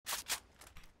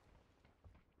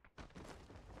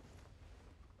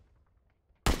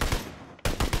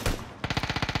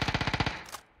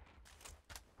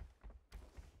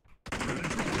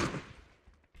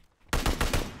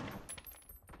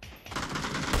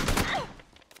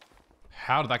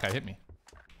How did that guy hit me?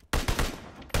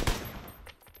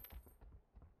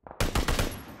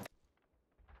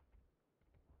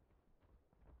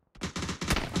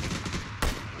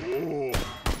 Oh,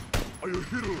 are you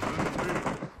hero?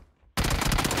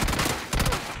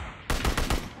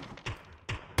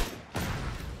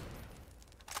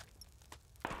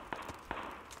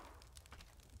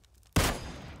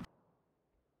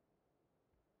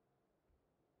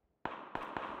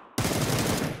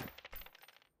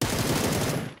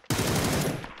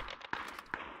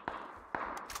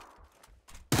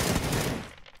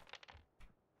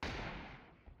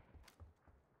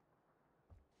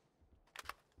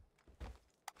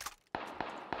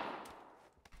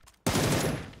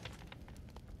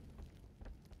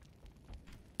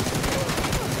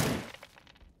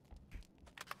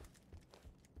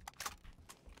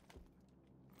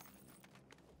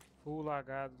 Full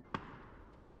lagado.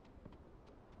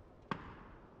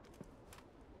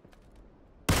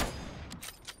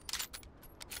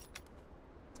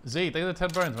 Z, thank you for the 10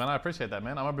 bones, man. I appreciate that,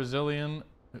 man. I'm a Brazilian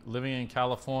living in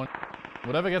California.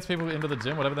 Whatever gets people into the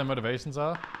gym, whatever their motivations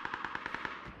are.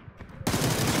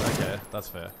 Okay, that's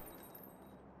fair.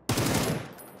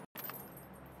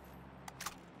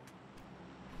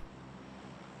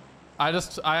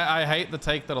 I hate the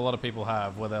take that a lot of people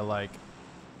have where they're like,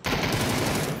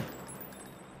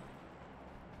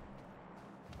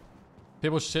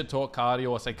 people shit talk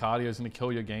cardio or say cardio is gonna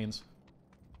kill your gains.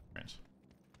 Cringe.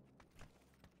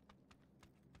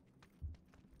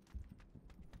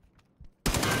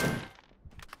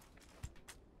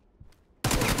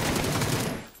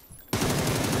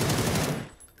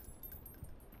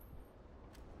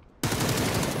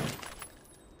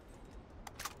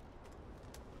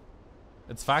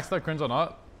 It's facts though, cringe or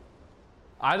not.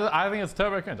 I think it's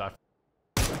turbo cringe.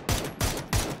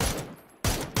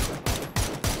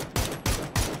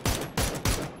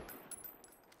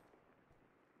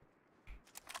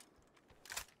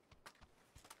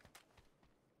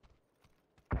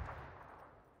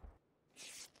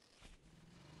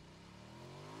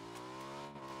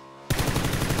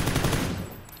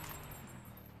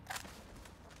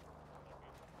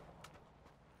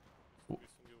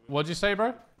 What'd you say,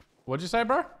 bro? What'd you say,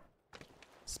 bro?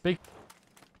 Speak.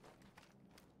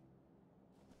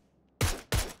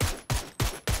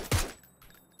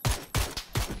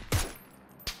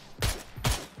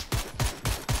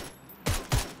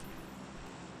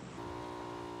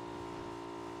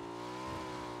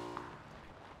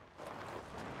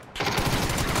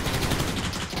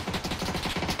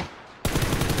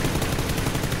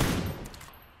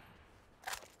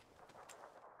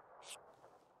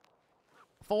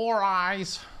 Four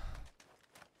eyes.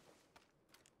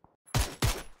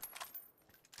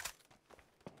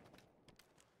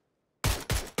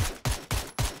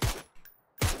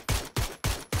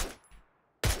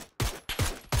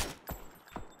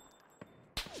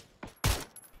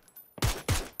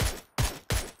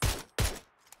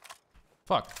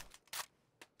 Fuck.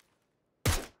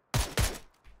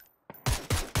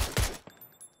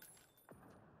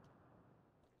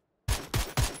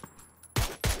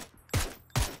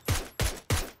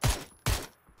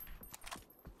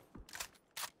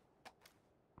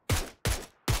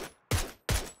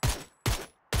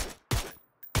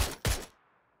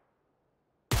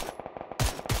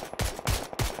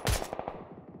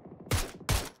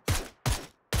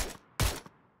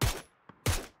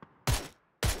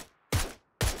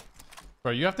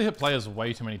 Bro, you have to hit players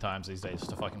way too many times these days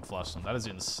to fucking flush them. That is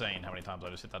insane how many times I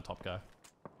just hit that top guy.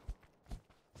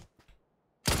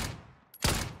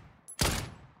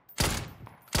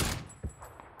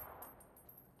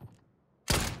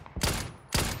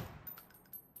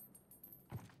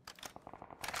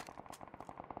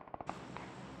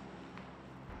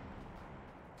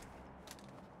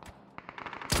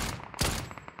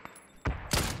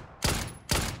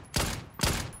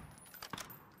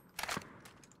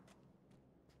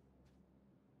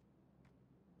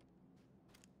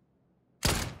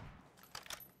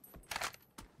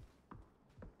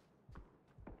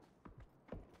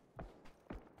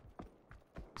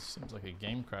 Seems like a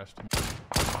game crashed.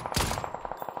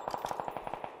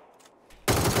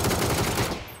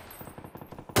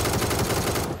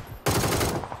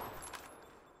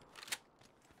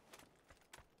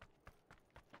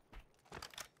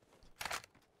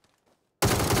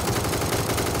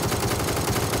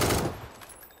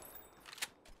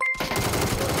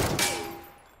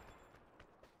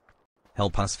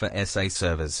 Help us for SA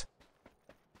servers.